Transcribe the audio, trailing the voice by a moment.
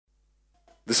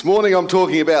This morning I'm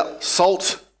talking about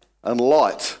salt and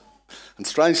light. And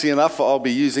strangely enough, I'll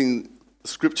be using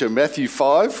scripture Matthew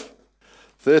 5,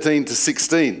 13 to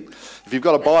 16. If you've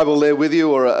got a Bible there with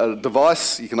you or a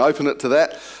device, you can open it to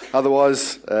that.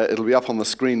 Otherwise, it'll be up on the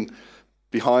screen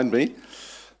behind me.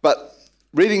 But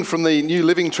reading from the New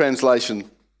Living Translation,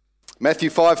 Matthew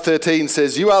 5:13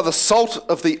 says, "You are the salt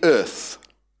of the earth.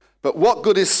 But what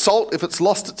good is salt if it's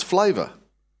lost its flavour?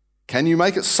 Can you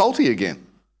make it salty again?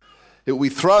 It will be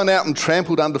thrown out and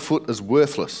trampled underfoot as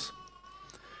worthless.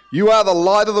 You are the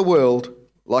light of the world,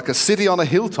 like a city on a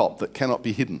hilltop that cannot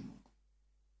be hidden.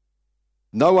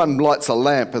 No one lights a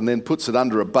lamp and then puts it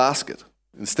under a basket.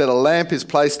 Instead, a lamp is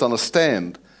placed on a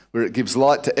stand where it gives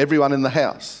light to everyone in the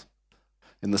house.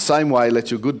 In the same way,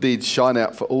 let your good deeds shine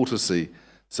out for all to see,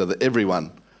 so that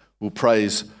everyone will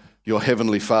praise your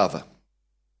heavenly Father."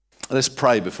 Let's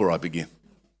pray before I begin.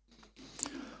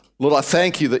 Lord, I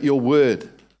thank you that your word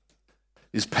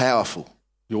is powerful.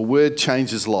 Your word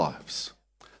changes lives.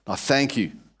 I thank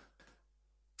you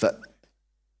that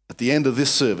at the end of this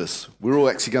service, we're all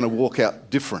actually going to walk out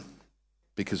different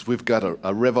because we've got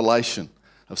a revelation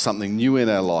of something new in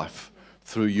our life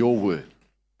through your word.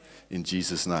 In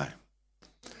Jesus' name.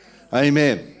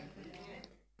 Amen.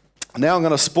 Now I'm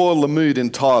going to spoil the mood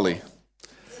entirely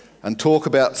and talk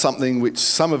about something which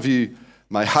some of you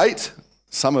may hate,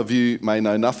 some of you may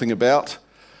know nothing about,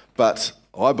 but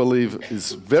I believe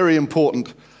is very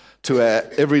important to our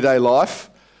everyday life,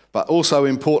 but also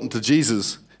important to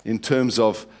Jesus in terms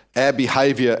of our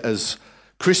behaviour as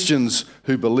Christians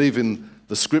who believe in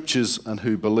the scriptures and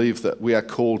who believe that we are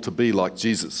called to be like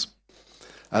Jesus.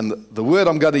 And the word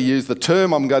I'm going to use, the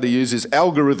term I'm going to use is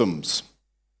algorithms.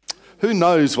 Who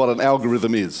knows what an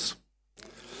algorithm is?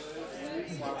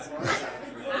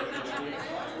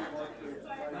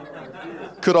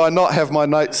 Could I not have my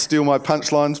notes steal my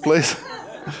punchlines, please?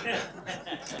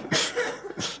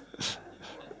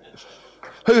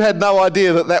 Who had no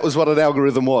idea that that was what an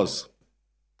algorithm was?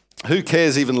 Who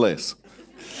cares even less?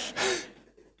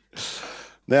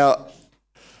 Now,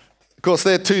 of course,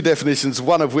 there are two definitions,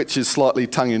 one of which is slightly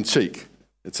tongue-in-cheek.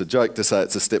 It's a joke to say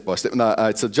it's a step-by-step. No,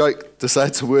 it's a joke to say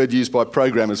it's a word used by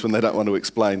programmers when they don't want to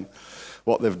explain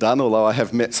what they've done, although I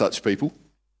have met such people.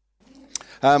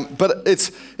 But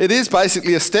it is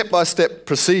basically a step-by-step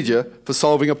procedure for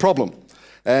solving a problem.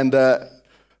 And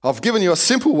I've given you a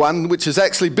simple one, which is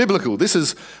actually biblical. This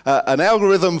is an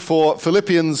algorithm for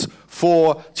Philippians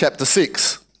 4, chapter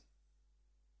 6.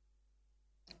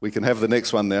 We can have the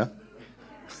next one now.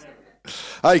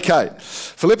 Okay,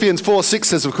 Philippians 4:6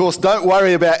 says, of course, don't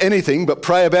worry about anything, but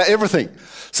pray about everything.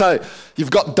 So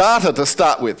you've got data to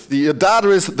start with. Your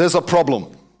data is there's a problem.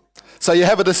 So you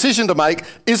have a decision to make.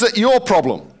 Is it your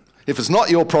problem? If it's not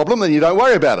your problem, then you don't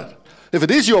worry about it. If it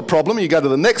is your problem, you go to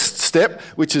the next step,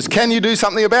 which is, can you do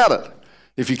something about it?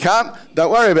 If you can't,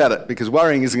 don't worry about it, because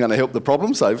worrying isn't going to help the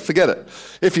problem, so forget it.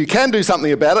 If you can do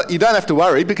something about it, you don't have to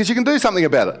worry, because you can do something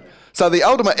about it. So the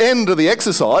ultimate end of the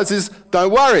exercise is,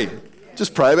 don't worry.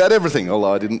 Just pray about everything,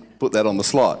 although I didn't put that on the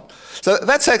slide. So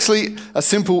that's actually a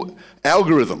simple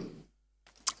algorithm.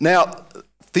 Now,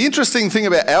 the interesting thing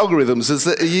about algorithms is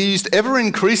that they're used ever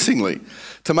increasingly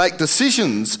to make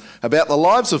decisions about the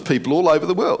lives of people all over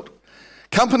the world.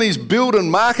 Companies build and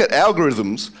market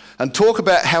algorithms and talk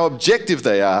about how objective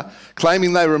they are,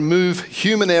 claiming they remove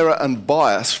human error and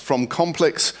bias from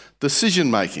complex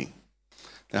decision-making.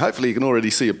 Now, hopefully you can already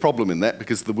see a problem in that,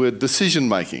 because the word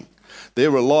decision-making,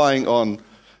 they're relying on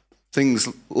things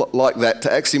like that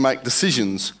to actually make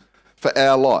decisions for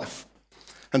our life.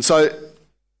 And so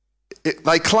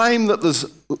they claim that there's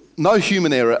no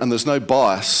human error and there's no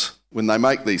bias when they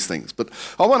make these things. But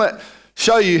I want to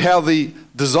show you how the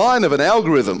design of an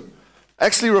algorithm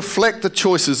actually reflect the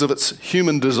choices of its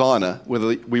human designer,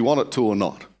 whether we want it to or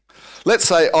not. Let's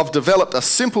say I've developed a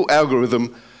simple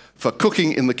algorithm for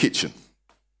cooking in the kitchen.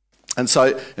 And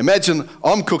so imagine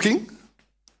I'm cooking.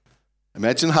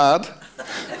 Imagine hard.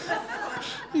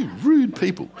 You rude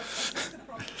people.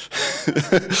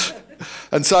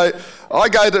 And so I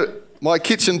go to my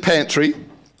kitchen pantry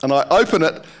and I open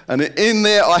it, and in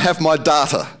there I have my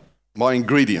data, my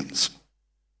ingredients.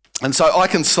 And so I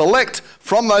can select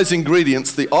from those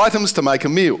ingredients the items to make a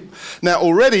meal. Now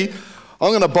already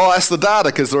I'm going to bias the data,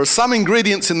 because there are some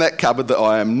ingredients in that cupboard that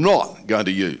I am not going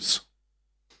to use.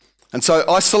 And so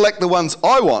I select the ones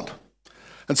I want.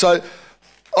 And so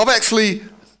I've actually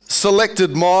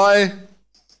selected my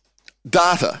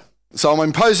data. So I'm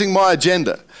imposing my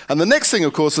agenda. And the next thing,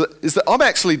 of course, is that I'm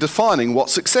actually defining what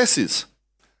success is.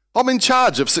 I'm in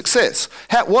charge of success.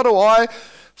 What do I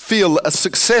feel a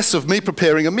success of me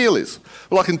preparing a meal is?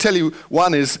 Well, I can tell you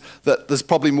one is that there's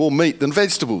probably more meat than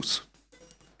vegetables.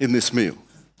 in this meal.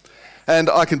 And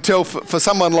I can tell for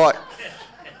someone like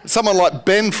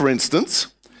Ben, for instance,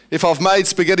 if I've made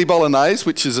spaghetti bolognese,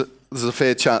 which there's a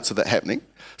fair chance of that happening,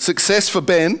 success for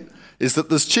Ben is that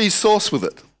there's cheese sauce with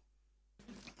it.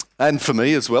 And for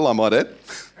me as well, I might add.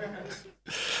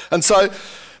 And so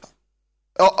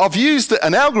I've used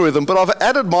an algorithm, but I've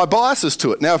added my biases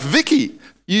to it. Now, if Vicky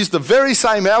used the very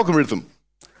same algorithm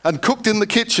and cooked in the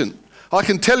kitchen, I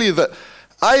can tell you that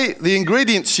A, the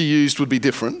ingredients she used would be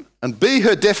different, and B,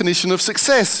 her definition of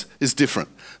success is different.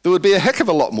 There would be a heck of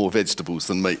a lot more vegetables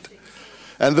than meat.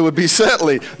 And there would be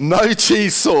certainly no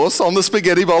cheese sauce on the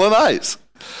spaghetti bolognese.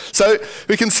 So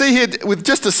we can see here with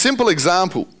just a simple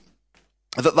example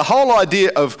that the whole idea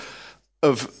of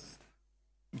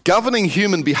governing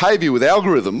human behaviour with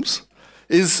algorithms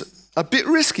is a bit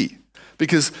risky,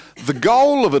 because the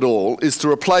goal of it all is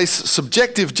to replace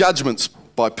subjective judgments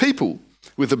by people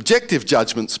with objective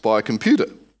judgments by a computer.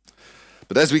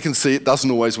 But as we can see, it doesn't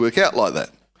always work out like that.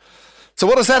 So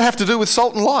what does that have to do with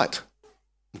salt and light?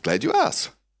 I'm glad you asked.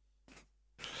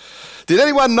 Did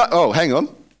anyone know? Oh, hang on.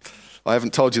 I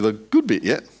haven't told you the good bit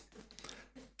yet.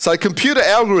 So computer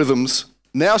algorithms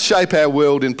now shape our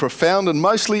world in profound and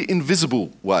mostly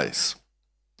invisible ways.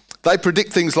 They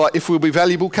predict things like if we'll be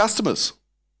valuable customers,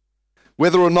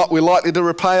 whether or not we're likely to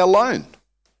repay a loan.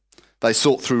 They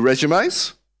sort through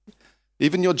resumes.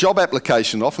 Even your job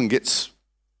application often gets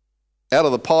out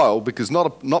of the pile because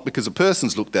not because a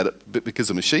person's looked at it, but because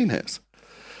a machine has.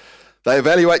 They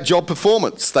evaluate job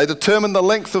performance. They determine the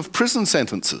length of prison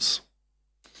sentences.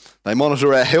 They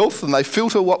monitor our health and they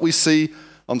filter what we see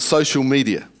on social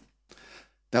media.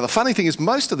 Now, the funny thing is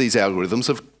most of these algorithms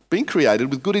have been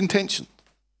created with good intention.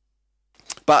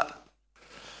 But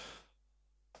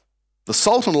the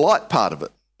salt and light part of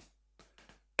it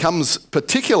comes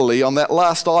particularly on that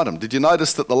last item. Did you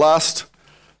notice that the last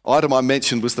item I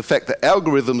mentioned was the fact that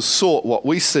algorithms sort what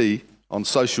we see on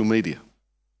social media?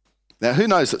 Now, who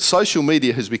knows that social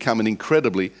media has become an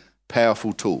incredibly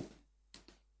powerful tool?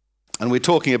 And we're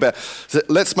talking about,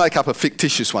 let's make up a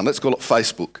fictitious one. Let's call it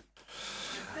Facebook.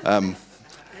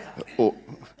 Or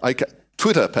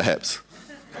Twitter, perhaps.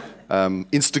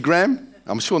 Instagram.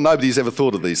 I'm sure nobody's ever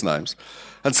thought of these names.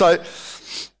 And so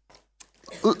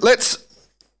let's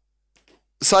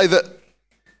say that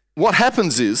what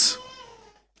happens is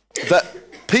that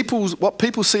what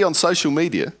people see on social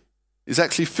media is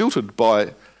actually filtered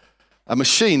by a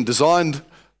machine designed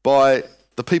by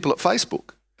the people at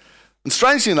Facebook. And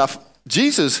strangely enough,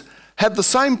 Jesus had the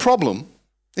same problem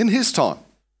in his time.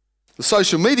 The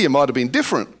social media might have been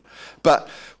different, but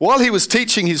while he was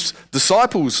teaching his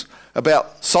disciples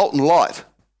about salt and light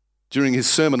during his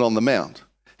Sermon on the Mount,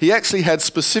 he actually had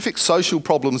specific social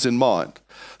problems in mind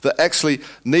that actually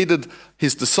needed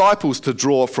his disciples to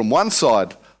draw from one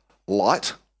side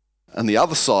light and the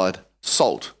other side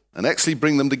salt and actually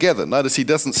bring them together. Notice he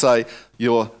doesn't say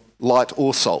you're light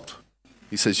or salt.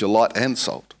 He says you're light and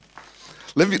salt.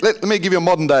 Let me give you a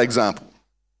modern day example.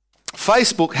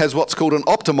 Facebook has what's called an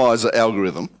optimizer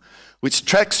algorithm, which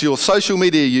tracks your social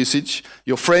media usage,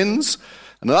 your friends,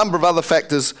 and a number of other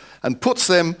factors, and puts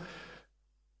them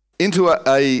into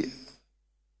a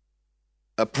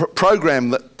program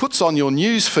that puts on your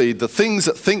news feed the things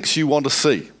it thinks you want to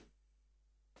see.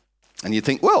 And you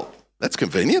think, well, that's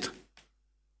convenient.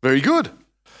 Very good.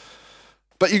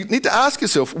 But you need to ask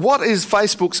yourself, what is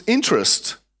Facebook's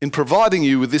interest in providing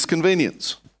you with this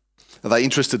convenience? Are they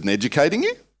interested in educating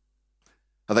you?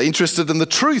 Are they interested in the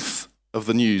truth of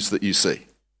the news that you see?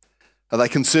 Are they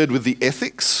concerned with the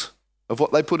ethics of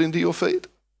what they put into your feed?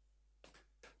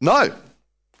 No.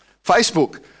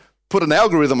 Facebook put an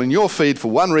algorithm in your feed for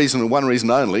one reason and one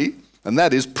reason only, and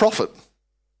that is profit.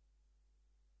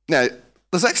 Now,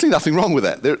 there's actually nothing wrong with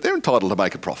that. They're entitled to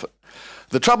make a profit.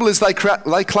 The trouble is they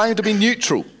claim to be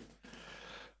neutral.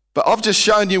 But I've just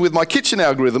shown you with my kitchen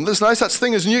algorithm, there's no such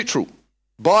thing as neutral.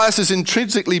 Bias is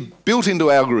intrinsically built into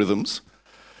algorithms,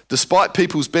 despite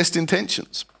people's best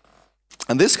intentions.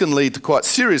 And this can lead to quite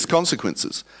serious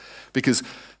consequences, because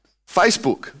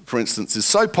Facebook, for instance, is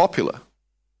so popular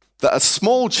that a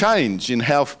small change in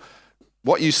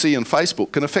what you see on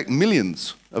Facebook can affect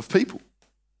millions of people.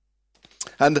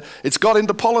 And it's got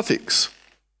into politics.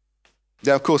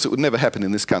 Now, of course, it would never happen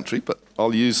in this country, but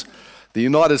I'll use the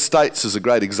United States as a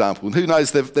great example. And who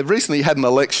knows, they've recently had an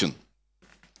election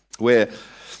where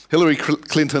Hillary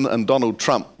Clinton and Donald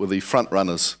Trump were the front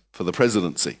runners for the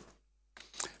presidency.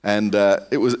 And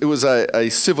it was a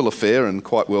civil affair and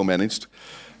quite well managed.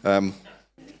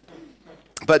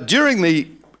 But during the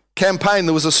campaign,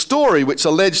 there was a story which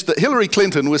alleged that Hillary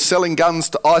Clinton was selling guns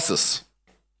to ISIS.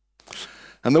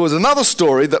 And there was another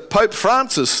story that Pope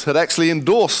Francis had actually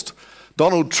endorsed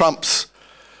Donald Trump's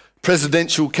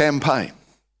presidential campaign.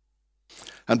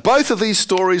 And both of these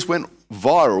stories went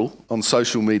viral on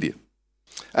social media.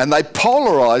 And they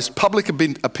polarised public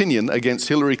opinion against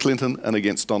Hillary Clinton and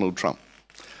against Donald Trump.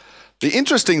 The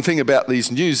interesting thing about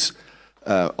these news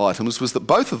items was that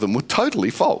both of them were totally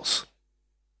false.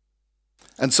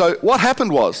 And so what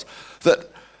happened was that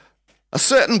a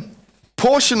certain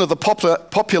portion of the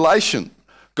population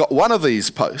got one of these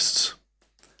posts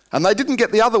and they didn't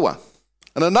get the other one.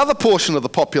 And another portion of the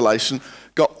population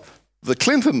got the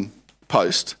Clinton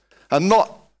post and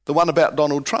not the one about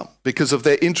Donald Trump because of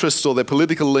their interests or their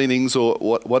political leanings or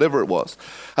whatever it was.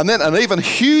 And then an even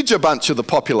huger bunch of the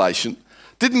population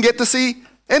didn't get to see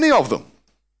any of them.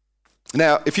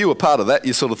 Now, if you were part of that,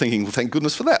 you're sort of thinking, well, thank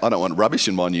goodness for that. I don't want rubbish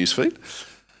in my newsfeed.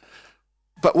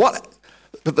 But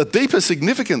the deeper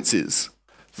significance is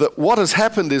that what has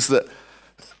happened is that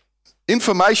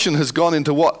information has gone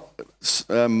into what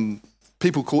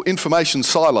people call information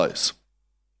silos.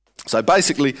 So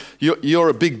basically, you're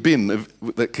a big bin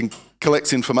that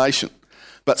collects information.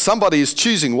 But somebody is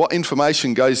choosing what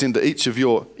information goes into each of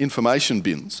your information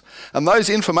bins. And those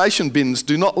information bins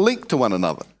do not link to one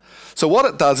another. So what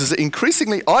it does is it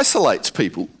increasingly isolates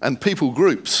people and people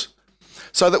groups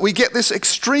so that we get this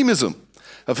extremism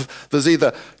of there's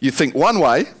either you think one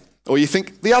way or you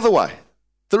think the other way.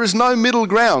 There is no middle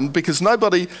ground because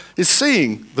nobody is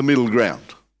seeing the middle ground.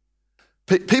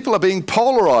 People are being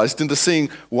polarised into seeing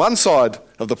one side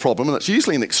of the problem, and it's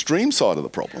usually an extreme side of the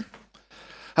problem,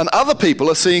 and other people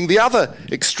are seeing the other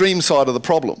extreme side of the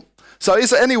problem. So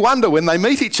is it any wonder when they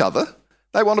meet each other,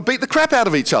 they want to beat the crap out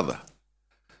of each other?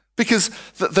 Because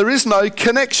there is no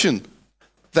connection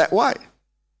that way.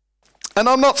 And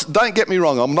don't get me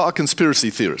wrong, I'm not a conspiracy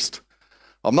theorist.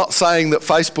 I'm not saying that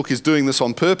Facebook is doing this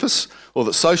on purpose or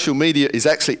that social media is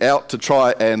actually out to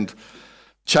try and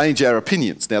change our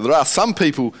opinions. Now, there are some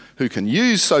people who can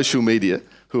use social media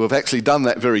who have actually done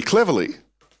that very cleverly,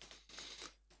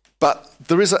 but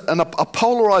there is a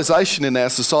polarisation in our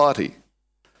society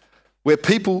where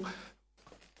people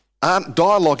aren't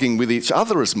dialoguing with each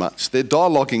other as much. They're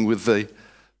dialoguing with the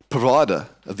provider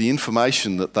of the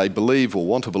information that they believe or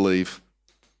want to believe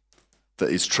that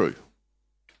is true.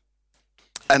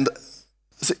 And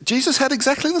Jesus had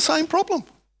exactly the same problem.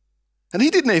 And he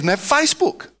didn't even have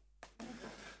Facebook.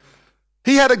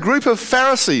 He had a group of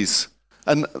Pharisees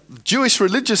and Jewish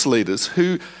religious leaders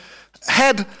who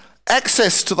had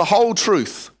access to the whole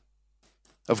truth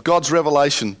of God's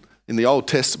revelation in the Old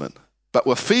Testament, but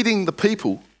were feeding the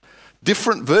people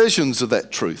different versions of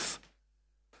that truth.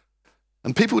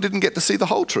 And people didn't get to see the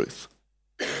whole truth.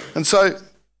 And so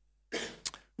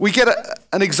we get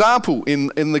an example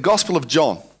in the Gospel of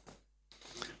John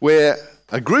where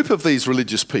a group of these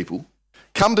religious people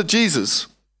come to Jesus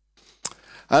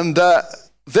and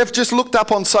they've just looked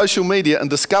up on social media and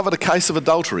discovered a case of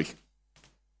adultery.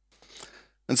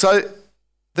 And so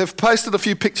they've posted a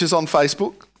few pictures on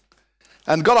Facebook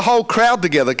and got a whole crowd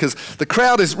together because the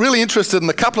crowd is really interested in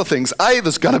a couple of things. A,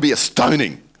 there's going to be a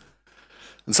stoning.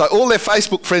 And so all their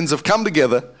Facebook friends have come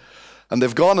together and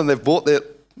they've gone and they've bought their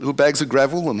little bags of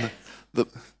gravel and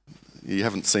you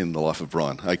haven't seen The Life of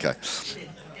Brian. Okay.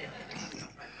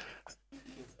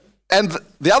 And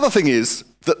the other thing is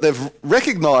that they've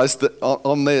recognised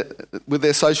that with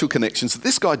their social connections that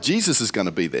this guy Jesus is going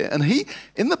to be there, and he,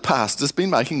 in the past, has been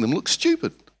making them look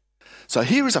stupid. So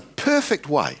here is a perfect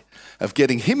way of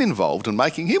getting him involved and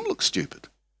making him look stupid.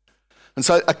 And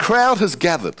so a crowd has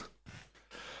gathered,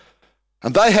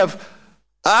 and they have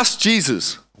asked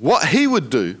Jesus what he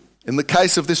would do in the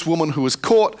case of this woman who was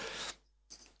caught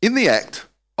in the act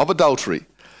of adultery,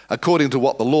 according to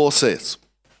what the law says.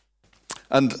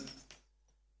 And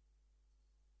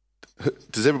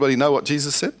does everybody know what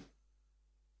Jesus said?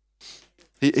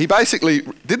 He basically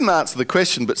didn't answer the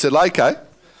question, but said, okay,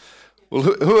 well,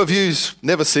 who of you's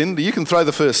never sinned? You can throw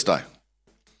the first stone.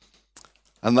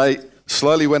 And they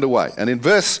slowly went away. And in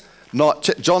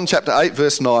John chapter 8,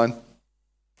 verse 9,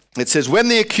 it says, when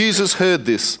the accusers heard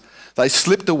this, they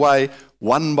slipped away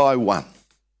one by one.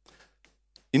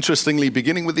 Interestingly,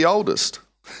 beginning with the oldest,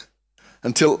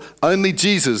 until only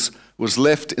Jesus was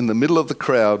left in the middle of the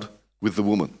crowd with the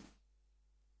woman.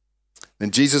 Then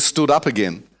Jesus stood up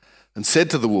again and said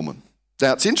to the woman.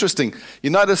 Now it's interesting, you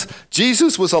notice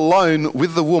Jesus was alone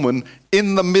with the woman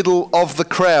in the middle of the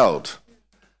crowd.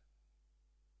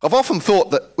 I've often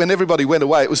thought that when everybody went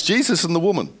away, it was Jesus and the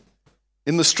woman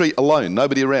in the street alone,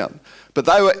 nobody around. But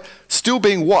they were still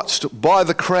being watched by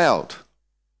the crowd.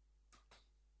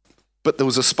 But there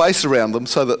was a space around them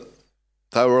so that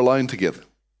they were alone together.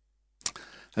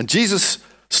 And Jesus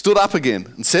stood up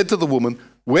again and said to the woman,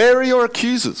 where are your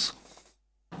accusers?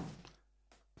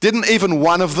 Didn't even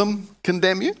one of them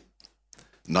condemn you?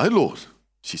 No, Lord,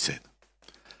 she said.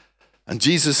 And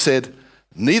Jesus said,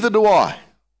 neither do I.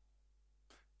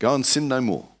 Go and sin no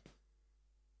more.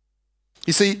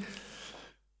 You see,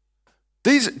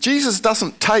 Jesus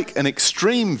doesn't take an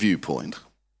extreme viewpoint,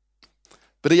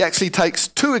 but he actually takes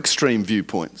two extreme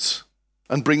viewpoints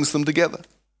and brings them together.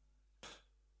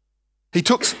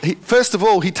 First of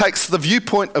all, he takes the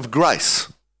viewpoint of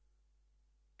grace.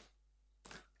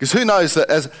 Because who knows that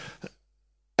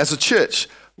as a church,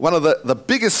 one of the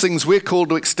biggest things we're called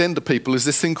to extend to people is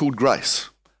this thing called grace.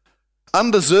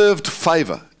 Undeserved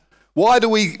favour. Why do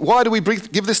we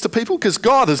give this to people? Because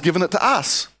God has given it to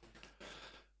us.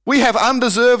 We have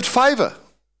undeserved favour.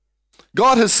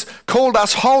 God has called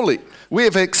us holy. We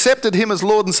have accepted him as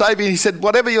Lord and Saviour. He said,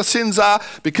 whatever your sins are,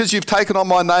 because you've taken on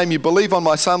my name, you believe on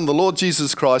my Son, the Lord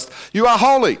Jesus Christ, you are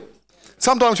holy.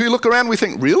 Sometimes we look around and we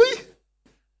think, really?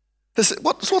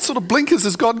 What sort of blinkers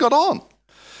has God got on?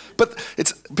 But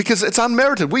it's because it's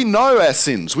unmerited. We know our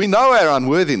sins. We know our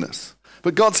unworthiness.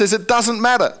 But God says it doesn't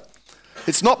matter.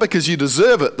 It's not because you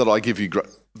deserve it that I give you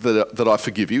that I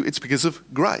forgive you. It's because of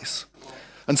grace.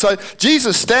 And so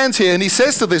Jesus stands here and he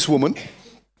says to this woman,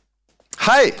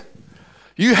 hey,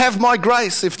 you have my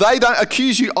grace. If they don't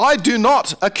accuse you, I do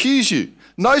not accuse you.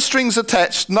 No strings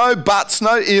attached, no buts,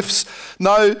 no ifs,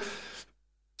 no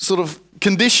sort of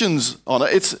conditions on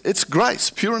it. It's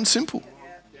grace, pure and simple.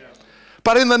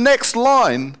 But in the next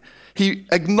line, he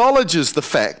acknowledges the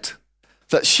fact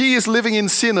that she is living in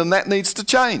sin and that needs to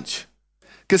change.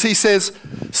 Because he says,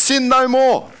 sin no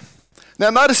more. Now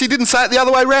notice he didn't say it the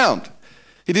other way round.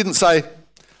 He didn't say,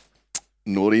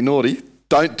 naughty, naughty,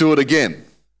 don't do it again.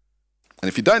 And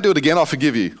if you don't do it again, I'll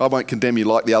forgive you. I won't condemn you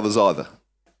like the others either.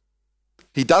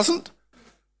 He doesn't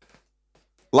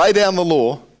lay down the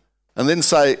law and then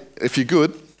say, if you're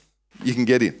good, you can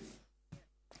get in.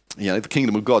 You know, the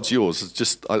kingdom of God's yours. It's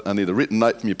just, I need a written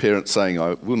note from your parents saying,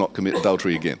 I will not commit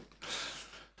adultery again.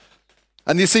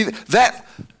 And you see, that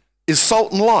is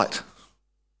salt and light.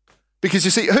 Because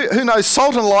you see, who knows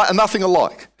salt and light are nothing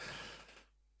alike.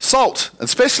 Salt,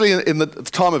 especially in the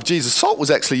time of Jesus, salt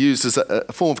was actually used as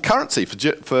a form of currency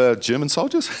for German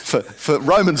soldiers, for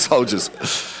Roman soldiers.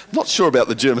 Not sure about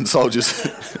the German soldiers,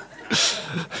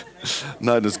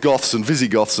 known as Goths and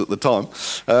Visigoths at the time.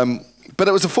 But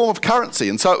it was a form of currency,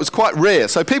 and so it was quite rare.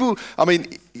 So people,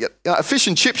 a fish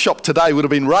and chip shop today would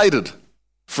have been raided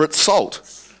for its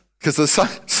salt, because there's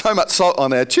so much salt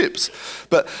on our chips.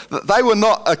 But they were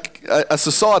not a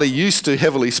society used to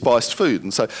heavily spiced food.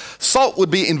 And so salt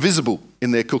would be invisible in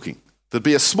their cooking. There'd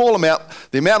be a small amount.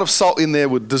 The amount of salt in there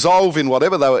would dissolve in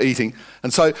whatever they were eating.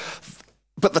 And so,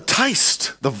 but the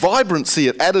taste, the vibrancy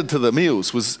it added to the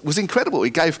meals was incredible.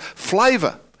 It gave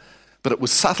flavour, but it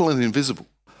was subtle and invisible.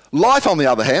 Light, on the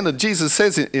other hand, and Jesus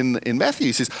says in Matthew,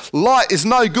 he says, light is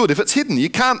no good if it's hidden. You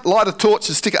can't light a torch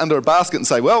and stick it under a basket and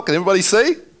say, well, can everybody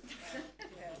see?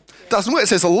 Doesn't work. It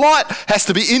says a light has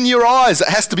to be in your eyes. It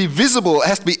has to be visible. It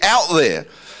has to be out there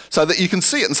so that you can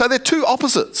see it. And so they're two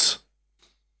opposites.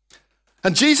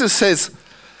 And Jesus says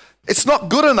it's not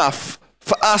good enough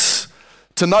for us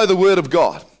to know the word of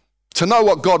God, to know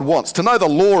what God wants, to know the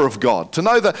law of God, to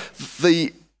know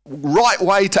the right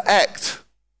way to act.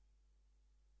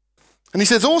 And he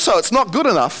says also it's not good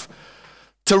enough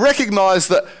to recognize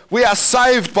that we are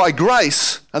saved by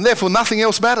grace and therefore nothing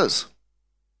else matters.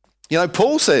 You know,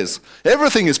 Paul says,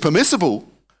 everything is permissible,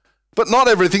 but not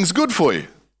everything's good for you.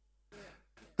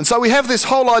 And so we have this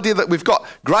whole idea that we've got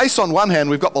grace on one hand,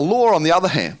 we've got the law on the other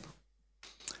hand.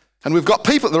 And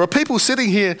there are people sitting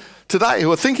here today who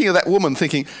are thinking of that woman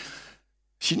thinking,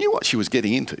 she knew what she was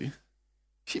getting into.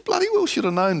 She bloody well should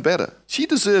have known better. She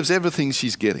deserves everything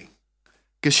she's getting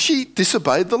because she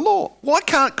disobeyed the law. Why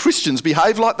can't Christians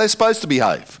behave like they're supposed to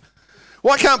behave?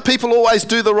 Why can't people always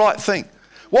do the right thing?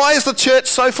 Why is the church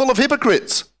so full of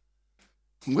hypocrites?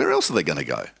 Where else are they going to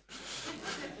go?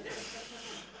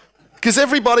 Because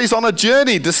everybody's on a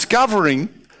journey discovering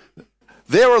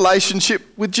their relationship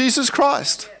with Jesus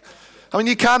Christ. I mean,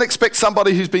 you can't expect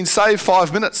somebody who's been saved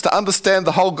 5 minutes to understand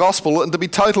the whole gospel and to be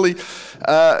totally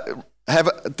have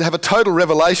a total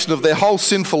revelation of their whole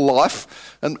sinful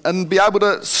life and be able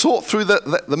to sort through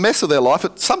the mess of their life.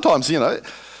 Sometimes, you know,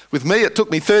 with me, it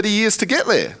took me 30 years to get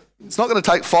there. It's not going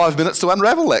to take 5 minutes to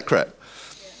unravel that crap.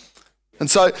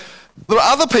 And so there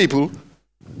are other people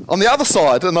on the other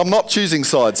side, and I'm not choosing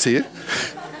sides here.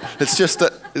 It's just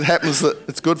that it happens that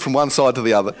it's good from one side to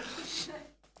the other,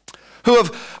 who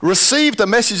have received a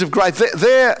message of grace.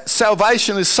 Their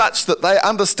salvation is such that they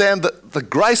understand that the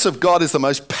grace of God is the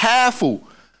most powerful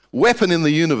weapon in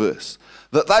the universe.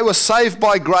 that they were saved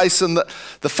by grace, and that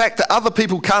the fact that other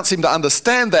people can't seem to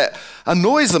understand that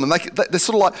annoys them. And they're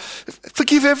sort of like,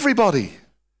 forgive everybody.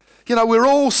 You know, we're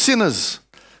all sinners.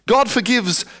 God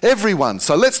forgives everyone.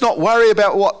 So let's not worry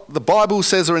about what the Bible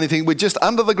says or anything. We're just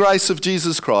under the grace of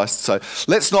Jesus Christ. So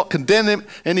let's not condemn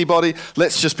anybody.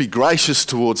 Let's just be gracious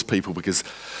towards people, because,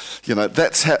 you know,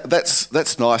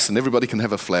 that's nice, and everybody can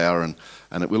have a flower, and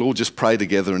we'll all just pray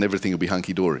together and everything will be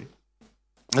hunky-dory.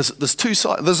 There's two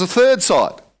sides. There's a third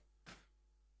side,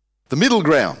 the middle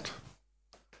ground.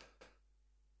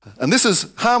 And this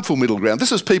is harmful middle ground.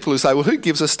 This is people who say, well, who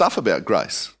gives a stuff about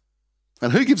grace?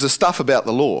 And who gives a stuff about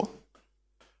the law?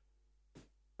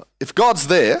 If God's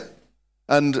there,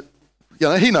 and you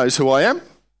know, he knows who I am.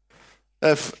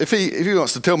 If he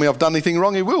wants to tell me I've done anything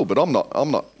wrong, he will. But I'm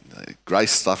not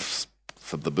grace stuff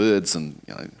for the birds, and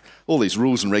you know, all these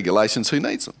rules and regulations. Who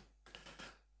needs them?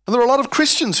 And there are a lot of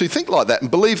Christians who think like that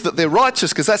and believe that they're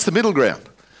righteous because that's the middle ground.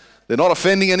 They're not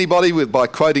offending anybody by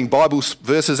quoting Bible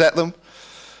verses at them,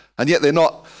 and yet they're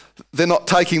not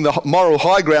taking the moral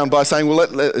high ground by saying, well,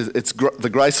 it's the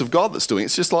grace of God that's doing it.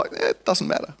 It's just like, it doesn't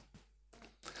matter.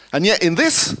 And yet in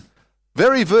this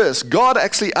very verse, God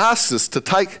actually asks us to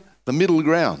take the middle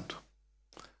ground,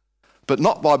 but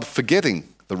not by forgetting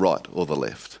the right or the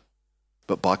left,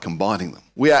 but by combining them.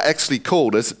 We are actually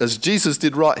called, as Jesus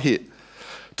did right here,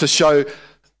 to show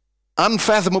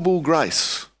unfathomable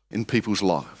grace in people's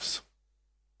lives,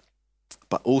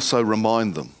 but also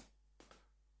remind them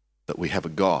that we have a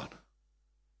God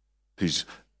whose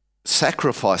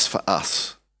sacrifice for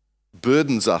us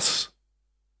burdens us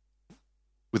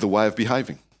with a way of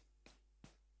behaving.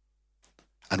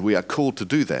 And we are called to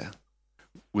do that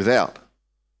without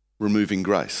removing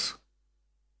grace.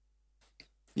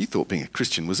 You thought being a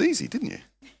Christian was easy, didn't you?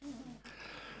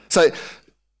 So,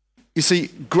 you see,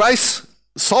 grace,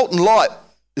 salt and light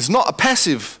is not a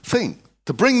passive thing.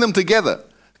 To bring them together,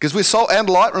 because we're salt and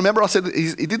light. Remember I said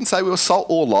he didn't say we were salt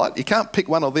or light. You can't pick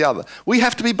one or the other. We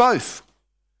have to be both.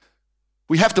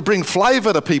 We have to bring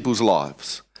flavour to people's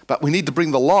lives, but we need to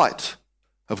bring the light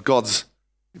of God's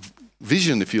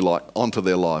vision, if you like, onto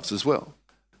their lives as well.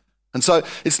 And so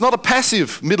it's not a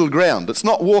passive middle ground. It's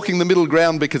not walking the middle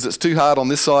ground because it's too hard on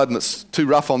this side and it's too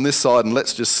rough on this side, and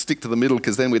let's just stick to the middle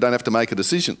because then we don't have to make a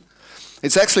decision.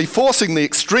 It's actually forcing the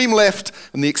extreme left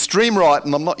and the extreme right,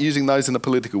 and I'm not using those in a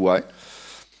political way,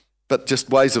 but just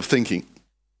ways of thinking,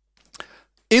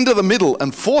 into the middle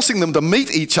and forcing them to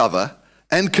meet each other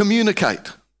and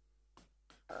communicate.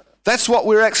 That's what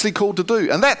we're actually called to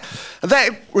do. And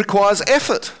that requires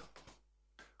effort.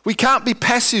 We can't be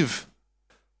passive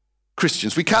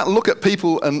Christians. We can't look at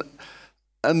people and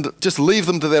just leave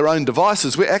them to their own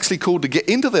devices. We're actually called to get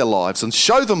into their lives and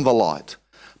show them the light,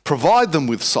 provide them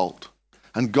with salt,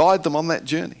 and guide them on that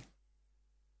journey.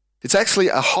 It's actually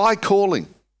a high calling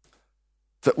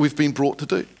that we've been brought to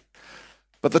do.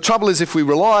 But the trouble is, if we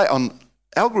rely on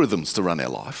algorithms to run our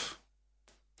life,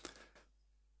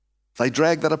 they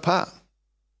drag that apart.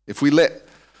 If we let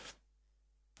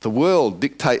the world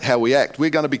dictate how we act, we're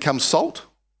going to become salt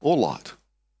or light.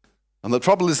 And the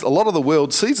trouble is, a lot of the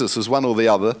world sees us as one or the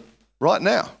other right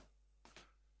now,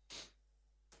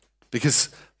 because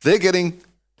they're getting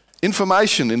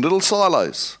information in little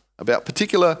silos about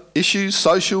particular issues,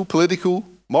 social, political,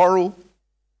 moral,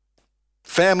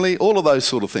 family, all of those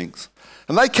sort of things.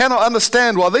 And they cannot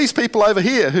understand why these people over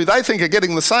here, who they think are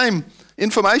getting the same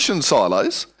information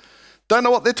silos, don't know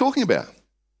what they're talking about.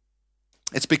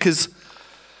 It's because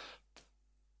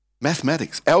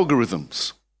mathematics,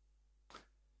 algorithms.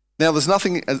 Now, there's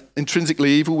nothing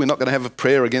intrinsically evil. We're not going to have a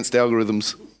prayer against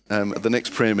algorithms at the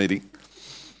next prayer meeting.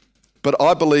 But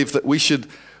I believe that we should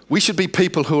be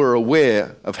people who are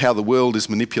aware of how the world is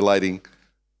manipulating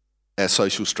our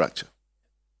social structure.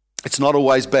 It's not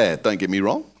always bad, don't get me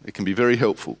wrong. It can be very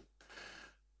helpful.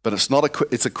 But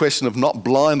it's a question of not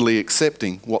blindly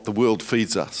accepting what the world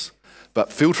feeds us,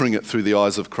 but filtering it through the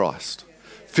eyes of Christ.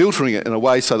 Filtering it in a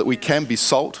way so that we can be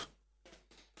salt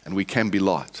and we can be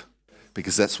light,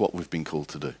 because that's what we've been called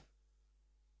to do.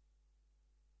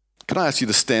 Can I ask you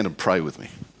to stand and pray with me?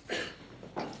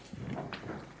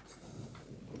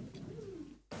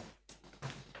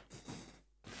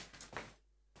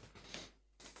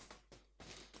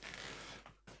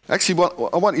 Actually,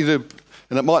 I want you to,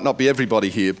 and it might not be everybody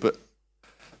here, but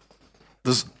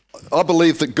I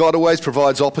believe that God always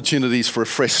provides opportunities for a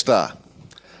fresh start.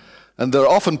 And there are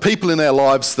often people in our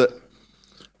lives that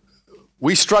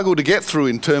we struggle to get through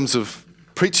in terms of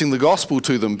preaching the gospel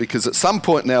to them, because at some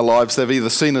point in our lives they've either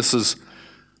seen us as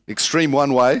extreme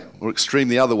one way or extreme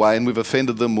the other way, and we've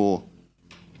offended them or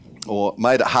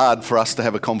made it hard for us to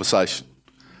have a conversation.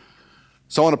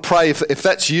 So I want to pray, if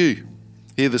that's you,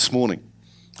 here this morning,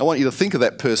 I want you to think of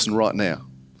that person right now.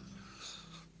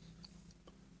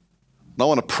 And I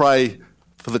want to pray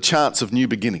for the chance of new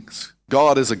beginnings.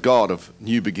 God is a God of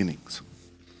new beginnings.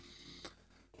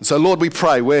 And so, Lord, we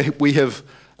pray where we have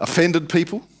offended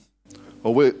people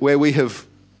or where we have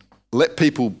let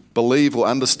people believe or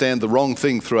understand the wrong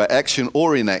thing through our action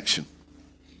or inaction.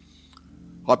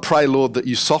 I pray, Lord, that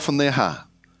you soften their heart,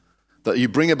 that you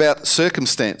bring about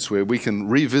circumstance where we can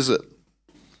revisit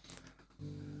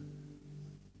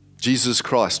Jesus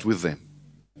Christ with them,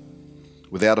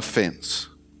 without offence,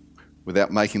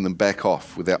 without making them back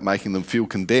off, without making them feel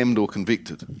condemned or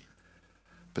convicted,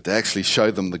 but to actually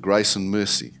show them the grace and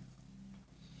mercy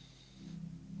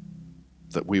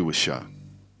that we were shown.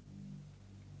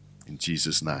 In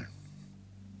Jesus' name.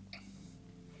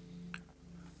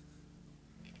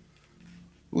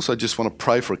 Also, just want to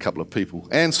pray for a couple of people.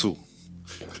 Ansel.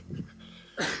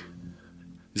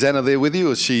 Is Anna there with you?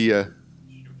 Or is she?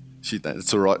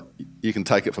 It's all right. You can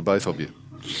take it for both of you.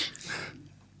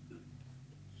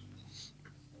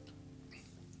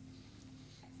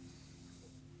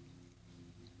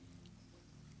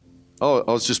 Oh,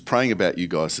 I was just praying about you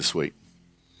guys this week,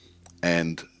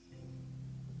 and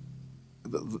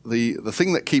the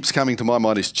thing that keeps coming to my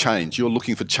mind is change. You're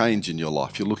looking for change in your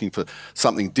life. You're looking for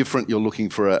something different. You're looking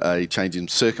for a change in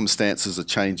circumstances, a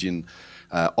change in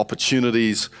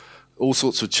opportunities, all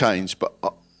sorts of change. But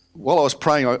while I was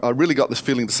praying, I really got this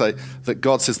feeling to say that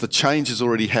God says the change has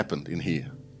already happened in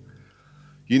here.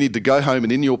 You need to go home,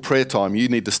 and in your prayer time, you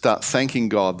need to start thanking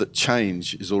God that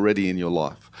change is already in your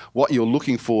life. What you're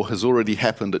looking for has already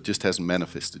happened. It just hasn't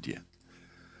manifested yet.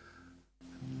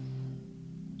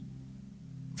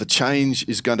 The change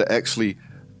is going to actually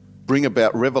bring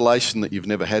about revelation that you've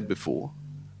never had before,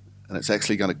 and it's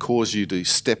actually going to cause you to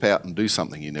step out and do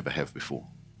something you never have before.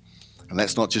 And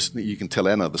that's not just, you can tell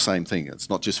Anna the same thing, it's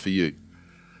not just for you,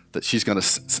 that she's going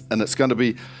to, and it's going to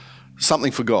be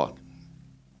something for God.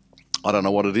 I don't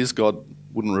know what it is, God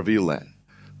wouldn't reveal that,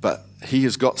 but he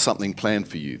has got something planned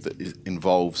for you that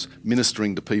involves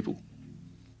ministering to people,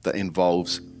 that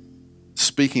involves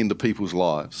speaking into people's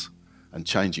lives and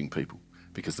changing people.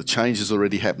 Because the change has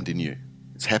already happened in you.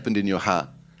 It's happened in your heart.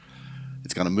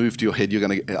 It's going to move to your head. You're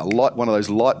going to get one of those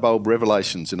light bulb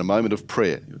revelations in a moment of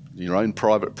prayer, in your own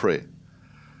private prayer.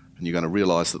 And you're going to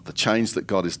realise that the change that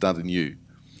God has done in you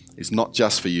is not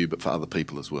just for you, but for other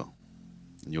people as well.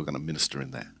 And you're going to minister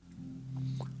in that.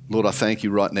 Lord, I thank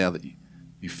you right now that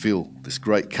you fill this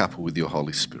great couple with your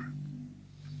Holy Spirit.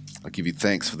 I give you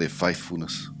thanks for their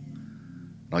faithfulness.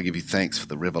 And I give you thanks for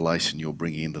the revelation you're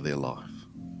bringing into their life.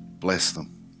 Bless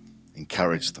them,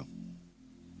 encourage them,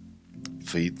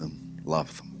 feed them,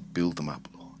 love them, build them up,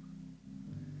 Lord.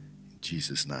 In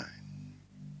Jesus' name.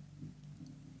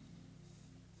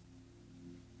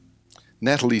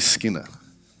 Natalie Skinner.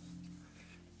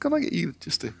 Can I get you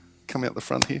just to come out the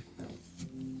front here?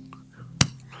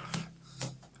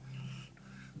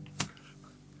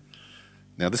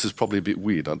 Now, this is probably a bit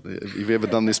weird. Have you ever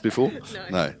done this before?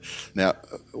 No. Now,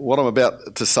 what I'm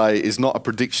about to say is not a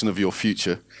prediction of your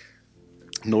future,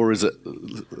 nor is it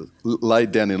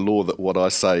laid down in law that what I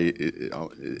say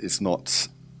is not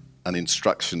an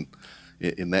instruction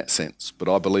in that sense. But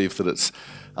I believe that it's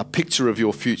a picture of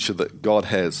your future that God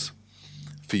has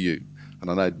for you. And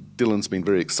I know Dylan's been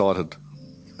very excited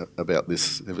about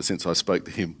this ever since I spoke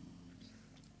to him.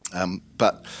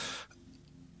 But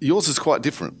yours is quite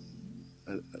different.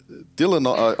 Dylan,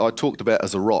 I talked about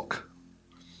as a rock.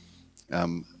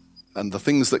 And the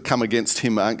things that come against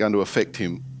him aren't going to affect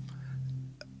him.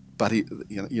 But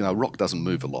rock doesn't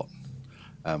move a lot.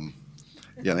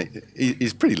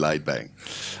 He's pretty laid back.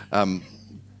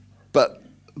 But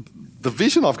the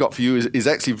vision I've got for you is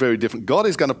actually very different. God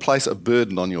is going to place a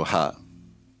burden on your heart.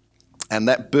 And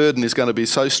that burden is going to be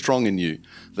so strong in you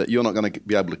that you're not going to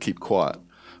be able to keep quiet.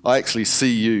 I actually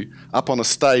see you up on a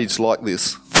stage like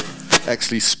this,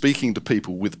 actually speaking to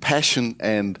people with passion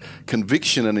and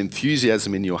conviction and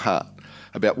enthusiasm in your heart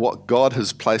about what God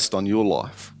has placed on your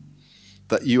life,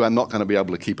 that you are not going to be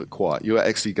able to keep it quiet. You are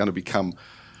actually going to become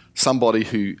somebody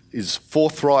who is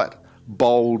forthright,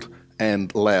 bold,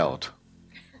 and loud.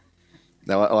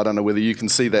 Now, I don't know whether you can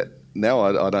see that now.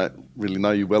 I don't really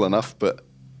know you well enough, but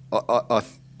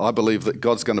I believe that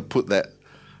God's going to put that,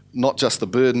 not just the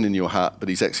burden in your heart, but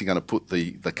he's actually going to put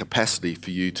the capacity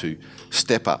for you to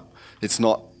step up. It's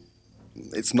not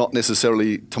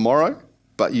necessarily tomorrow,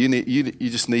 but you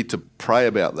just need to pray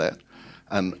about that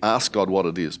and ask God what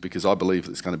it is, because I believe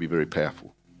it's going to be very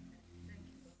powerful.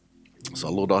 So,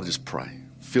 Lord, I just pray.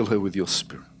 Fill her with your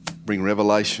Spirit. Bring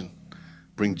revelation.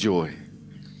 Bring joy.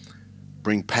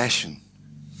 Bring passion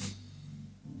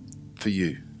for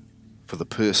you, for the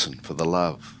person, for the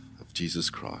love of Jesus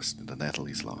Christ into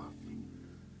Natalie's life.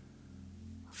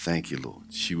 Thank you,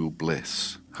 Lord. She will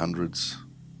bless hundreds,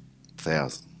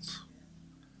 thousands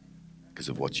because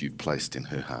of what you've placed in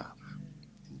her heart.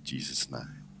 In Jesus'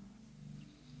 name.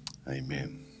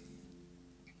 Amen.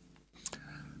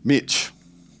 Mitch.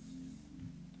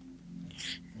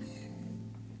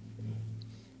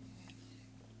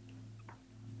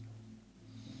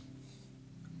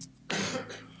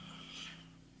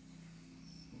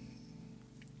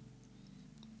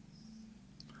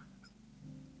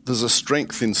 There's a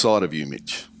strength inside of you,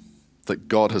 Mitch, that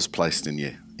God has placed in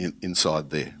you, inside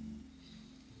there.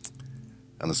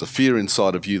 And there's a fear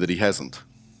inside of you that he hasn't.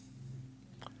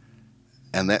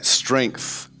 And that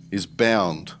strength is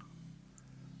bound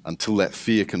until that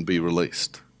fear can be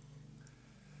released.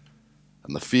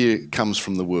 And the fear comes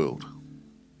from the world.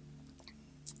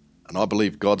 And I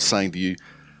believe God's saying to you,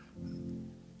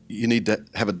 you need to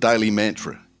have a daily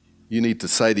mantra. You need to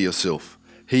say to yourself,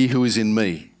 he who is in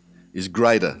me is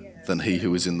greater than he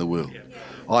who is in the world.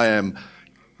 I am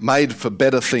made for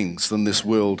better things than this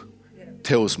world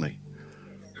tells me.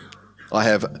 I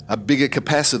have a bigger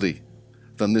capacity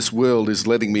than this world is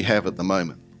letting me have at the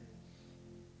moment.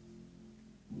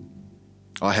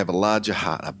 I have a larger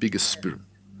heart, a bigger spirit.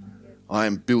 I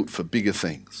am built for bigger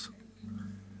things.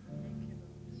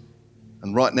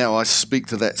 And right now I speak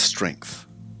to that strength.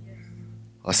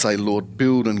 I say, Lord,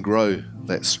 build and grow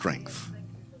that strength.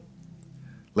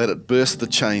 Let it burst the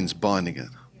chains binding it.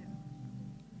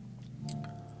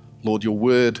 Lord, your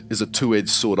word is a two-edged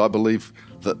sword. I believe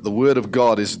that the word of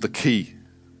God is the key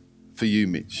for you,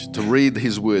 Mitch, to read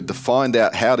his word, to find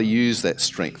out how to use that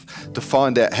strength, to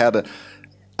find out how to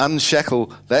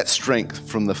unshackle that strength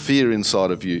from the fear inside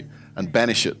of you and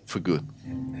banish it for good.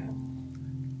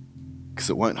 Because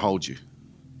it won't hold you.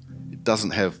 It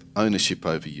doesn't have ownership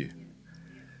over you.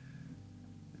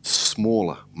 It's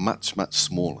smaller, much, much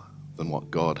smaller than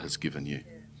what God has given you.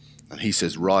 And he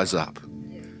says, rise up,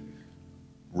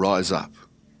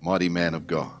 mighty man of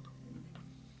God.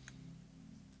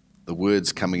 The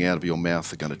words coming out of your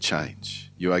mouth are going to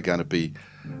change. You are going to be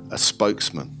a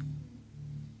spokesman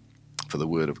for the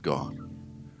word of God.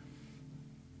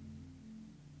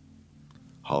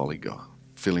 Holy God,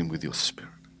 fill him with your spirit.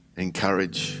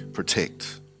 Encourage,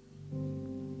 protect.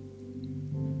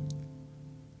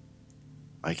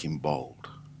 Make him bold.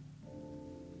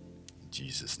 In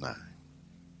Jesus' name.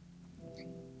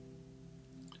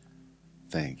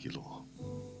 Thank you, Lord.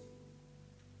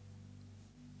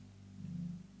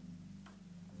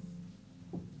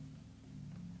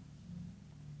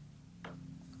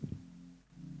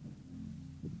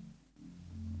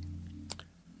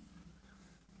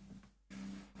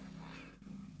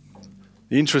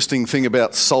 The interesting thing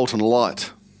about salt and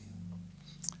light,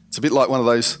 it's a bit like one of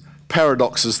those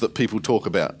paradoxes that people talk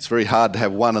about. It's very hard to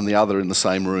have one and the other in the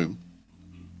same room.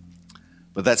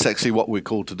 But that's actually what we're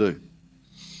called to do.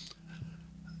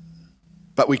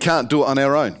 But we can't do it on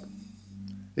our own.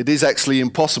 It is actually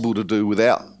impossible to do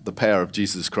without the power of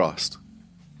Jesus Christ.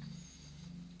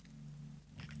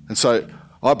 And so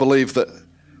I believe that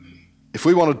if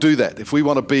we want to do that, if we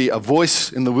want to be a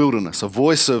voice in the wilderness, a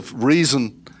voice of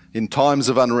reason in times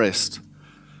of unrest,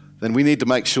 then we need to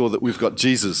make sure that we've got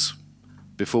Jesus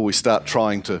before we start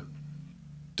trying to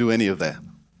do any of that.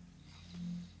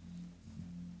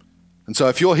 And so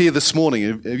if you're here this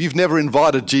morning, if you've never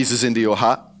invited Jesus into your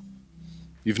heart,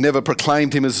 you've never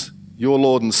proclaimed him as your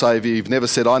Lord and Saviour, you've never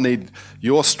said, I need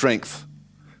your strength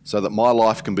so that my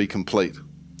life can be complete.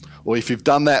 Or if you've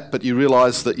done that but you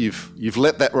realise that you've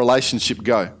let that relationship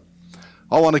go,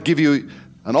 I want to give you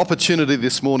an opportunity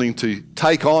this morning to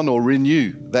take on or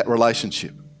renew that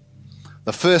relationship.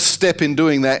 The first step in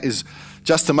doing that is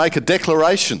just to make a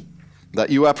declaration that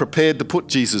you are prepared to put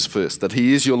Jesus first, that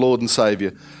he is your Lord and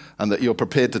Saviour, and that you're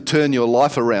prepared to turn your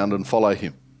life around and follow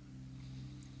him.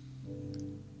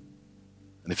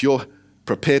 And if you're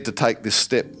prepared to take this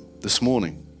step this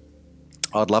morning,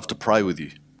 I'd love to pray with you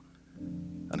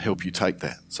and help you take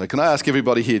that. So can I ask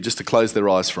everybody here just to close their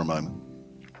eyes for a moment?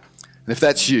 And if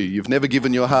that's you, you've never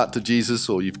given your heart to Jesus,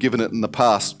 or you've given it in the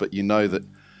past, but you know that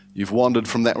you've wandered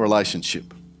from that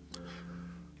relationship,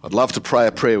 I'd love to pray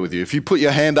a prayer with you. If you put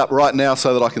your hand up right now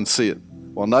so that I can see it,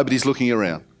 while nobody's looking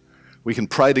around, we can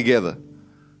pray together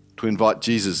to invite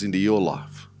Jesus into your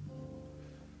life,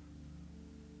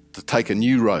 to take a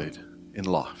new road in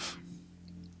life.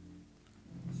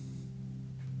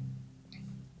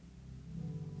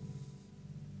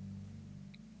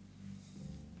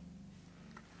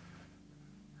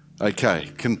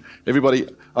 Okay, can everybody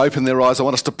open their eyes? I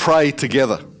want us to pray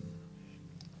together,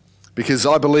 because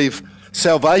I believe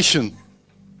salvation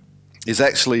is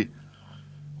actually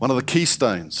one of the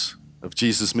keystones of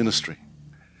Jesus' ministry.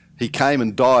 He came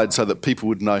and died so that people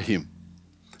would know him.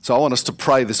 So I want us to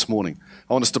pray this morning.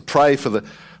 I want us to pray for the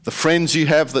friends you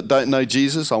have that don't know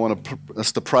Jesus. I want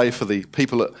us to pray for the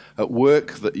people at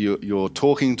work that you're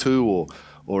talking to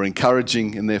or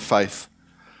encouraging in their faith,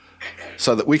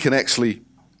 so that we can actually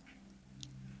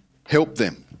help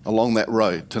them along that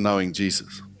road to knowing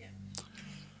Jesus.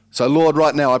 So Lord,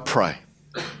 right now I pray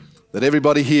that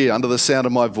everybody here under the sound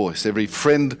of my voice, every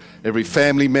friend, every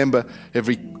family member,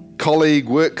 every colleague,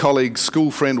 work colleague,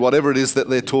 school friend, whatever it is that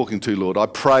they're talking to, Lord, I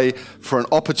pray for an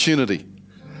opportunity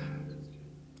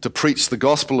to preach the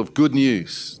gospel of good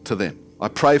news to them. I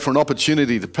pray for an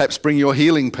opportunity to perhaps bring your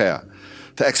healing power,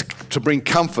 to bring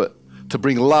comfort, to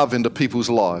bring love into people's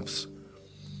lives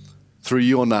through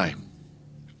your name.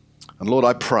 And Lord,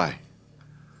 I pray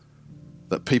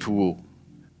that people will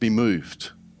be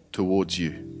moved towards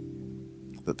you,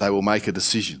 that they will make a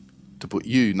decision to put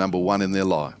you number one in their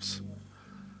lives.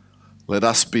 Let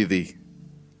us be the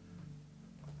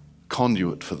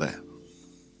conduit for that.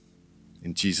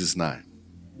 In Jesus' name,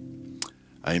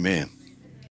 amen.